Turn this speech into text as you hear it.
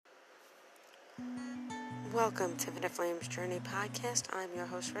Welcome to Infinite Flames Journey Podcast. I'm your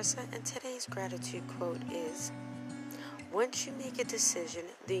host, Rissa, and today's gratitude quote is, "Once you make a decision,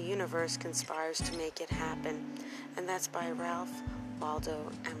 the universe conspires to make it happen." And that's by Ralph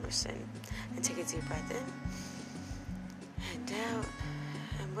Waldo Emerson. And take a deep breath in and out.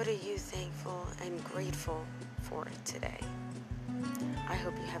 And what are you thankful and grateful for today? I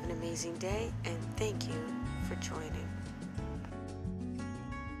hope you have an amazing day, and thank you for joining.